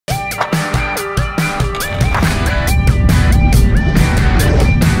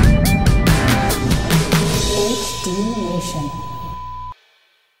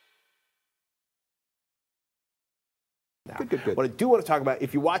Good. What I do want to talk about,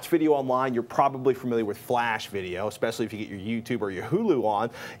 if you watch video online, you're probably familiar with Flash video, especially if you get your YouTube or your Hulu on.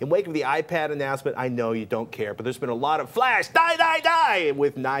 In wake of the iPad announcement, I know you don't care, but there's been a lot of Flash, die, die, die,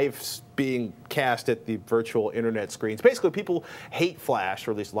 with knives being cast at the virtual internet screens. Basically, people hate Flash,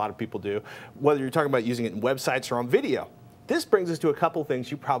 or at least a lot of people do, whether you're talking about using it in websites or on video. This brings us to a couple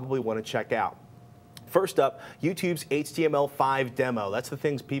things you probably want to check out. First up, YouTube's HTML5 demo. That's the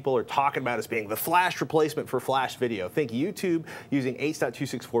things people are talking about as being the Flash replacement for Flash video. Think YouTube using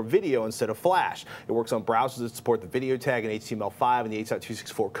H.264 video instead of Flash. It works on browsers that support the video tag in HTML5 and the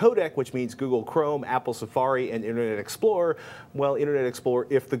H.264 codec, which means Google Chrome, Apple Safari, and Internet Explorer. Well, Internet Explorer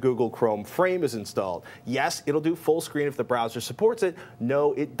if the Google Chrome frame is installed. Yes, it'll do full screen if the browser supports it.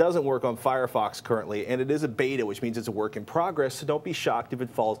 No, it doesn't work on Firefox currently, and it is a beta, which means it's a work in progress, so don't be shocked if it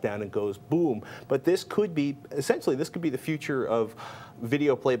falls down and goes boom. But this could be, essentially, this could be the future of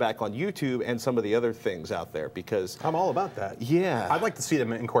video playback on YouTube and some of the other things out there, because I'm all about that. Yeah. I'd like to see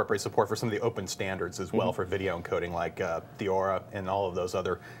them incorporate support for some of the open standards as well for video encoding, like Theora and all of those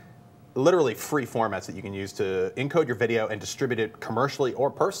other literally free formats that you can use to encode your video and distribute it commercially or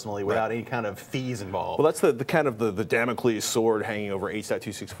personally without any kind of fees involved. Well, that's the kind of the Damocles sword hanging over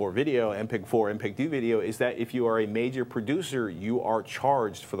H.264 video, MPEG-4, MPEG-2 video, is that if you are a major producer, you are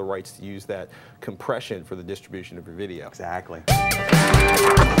charged for the rights to use that compression for the distribution of your video. Exactly.